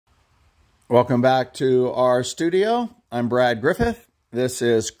Welcome back to our studio. I'm Brad Griffith. This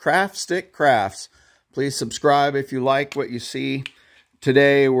is Craft Stick Crafts. Please subscribe if you like what you see.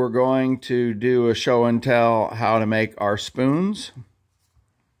 Today we're going to do a show and tell how to make our spoons.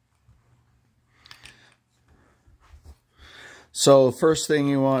 So first thing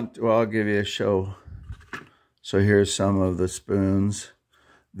you want, well, I'll give you a show. So here's some of the spoons.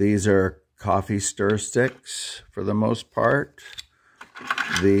 These are coffee stir sticks for the most part.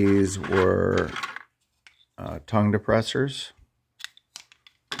 These were tongue depressors.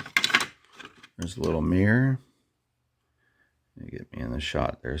 There's a little mirror. You get me in the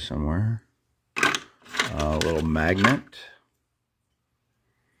shot there somewhere. A little magnet.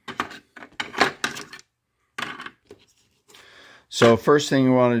 So first thing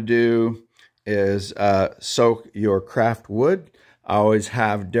you want to do is soak your craft wood. I always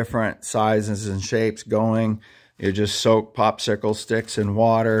have different sizes and shapes going. You just soak popsicle sticks in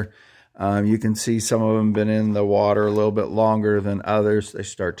water. You can see some of them been in the water a little bit longer than others. They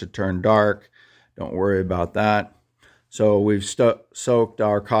start to turn dark. Don't worry about that. So we've soaked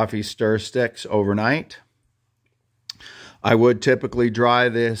our coffee stir sticks overnight. I would typically dry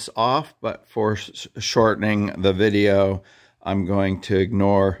this off, but for shortening the video, I'm going to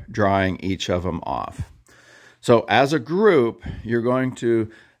ignore drying each of them off. So as a group, you're going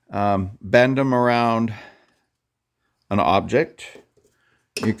to bend them around an object.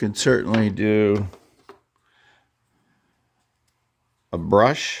 You can certainly do a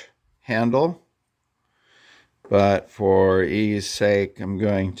brush handle, but for ease sake, I'm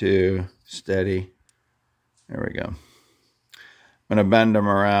going to steady. There we go. I'm going to bend them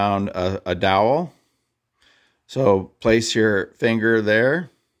around a dowel. So place your finger there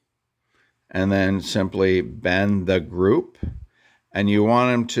and then simply bend the group, and you want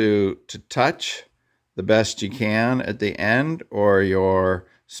them to touch the best you can at the end, or your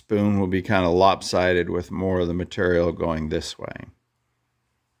spoon will be kind of lopsided with more of the material going this way.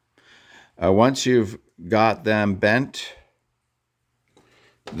 Once you've got them bent,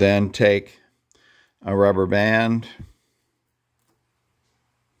 then take a rubber band.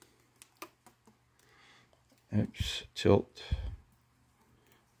 Oops, tilt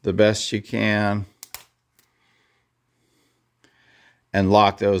the best you can, and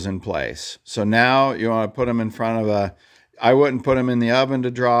lock those in place. So now you want to put them in front of I wouldn't put them in the oven to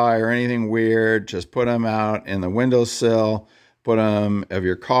dry or anything weird. Just put them out in the windowsill, put them of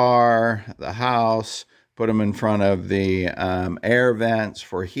your car, the house, put them in front of the air vents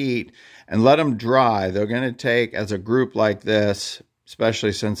for heat, and let them dry. They're going to take, as a group like this,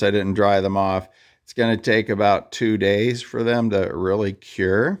 especially since I didn't dry them off, it's going to take about 2 days for them to really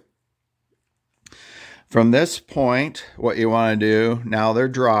cure. From this point, what you want to do, now they're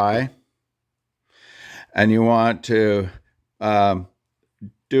dry, and you want to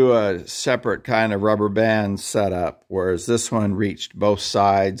do a separate kind of rubber band setup, whereas this one reached both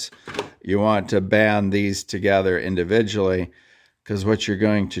sides. You want to band these together individually, because what you're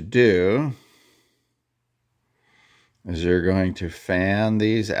going to do is you're going to fan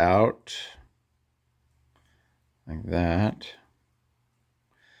these out like that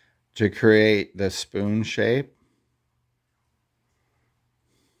to create the spoon shape.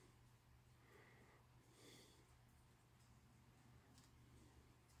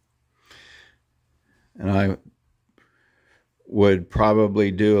 And I would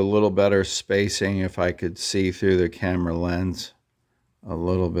probably do a little better spacing if I could see through the camera lens a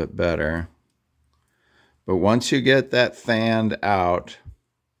little bit better. But once you get that fanned out,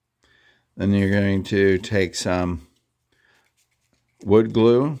 then you're going to take some wood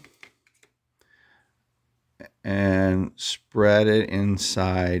glue and spread it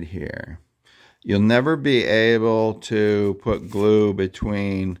inside here. You'll never be able to put glue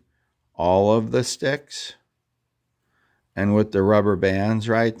between all of the sticks, and with the rubber bands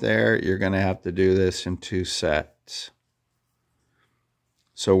right there, you're going to have to do this in 2 sets.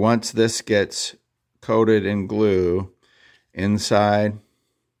 So once this gets coated in glue inside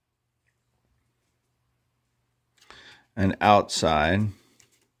and outside,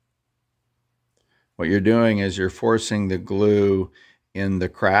 what you're doing is you're forcing the glue in the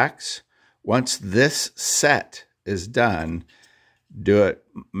cracks. Once this set is done, do it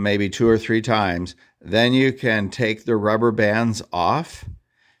maybe 2 or 3 times. Then you can take the rubber bands off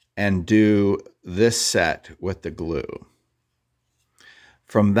and do this set with the glue.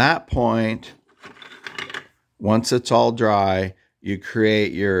 From that point, once it's all dry, you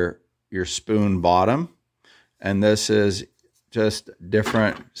create your spoon bottom. And this is just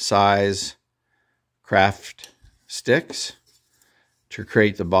different size craft sticks to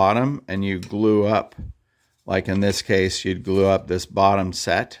create the bottom, and you glue up, like in this case, you'd glue up this bottom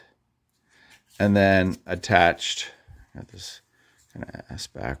set and then attached, got this kind of ass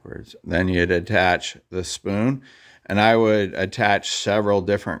backwards. Then you'd attach the spoon, and I would attach several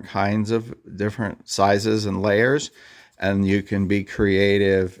different kinds of different sizes and layers, and you can be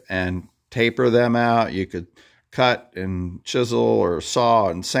creative and taper them out. You could cut and chisel or saw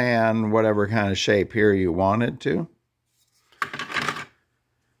and sand, whatever kind of shape here you wanted to.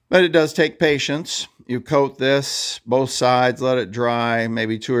 But it does take patience. You coat this, both sides, let it dry,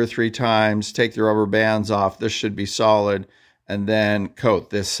 maybe 2 or 3 times, take the rubber bands off. This should be solid, and then coat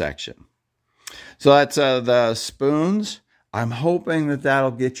this section. So that's the spoons. I'm hoping that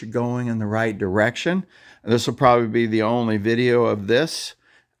that'll get you going in the right direction. This will probably be the only video of this.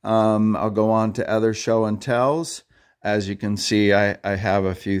 I'll go on to other show and tells. As you can see, I have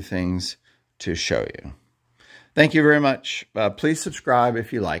a few things to show you. Thank you very much. Please subscribe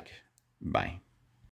if you like. Bye.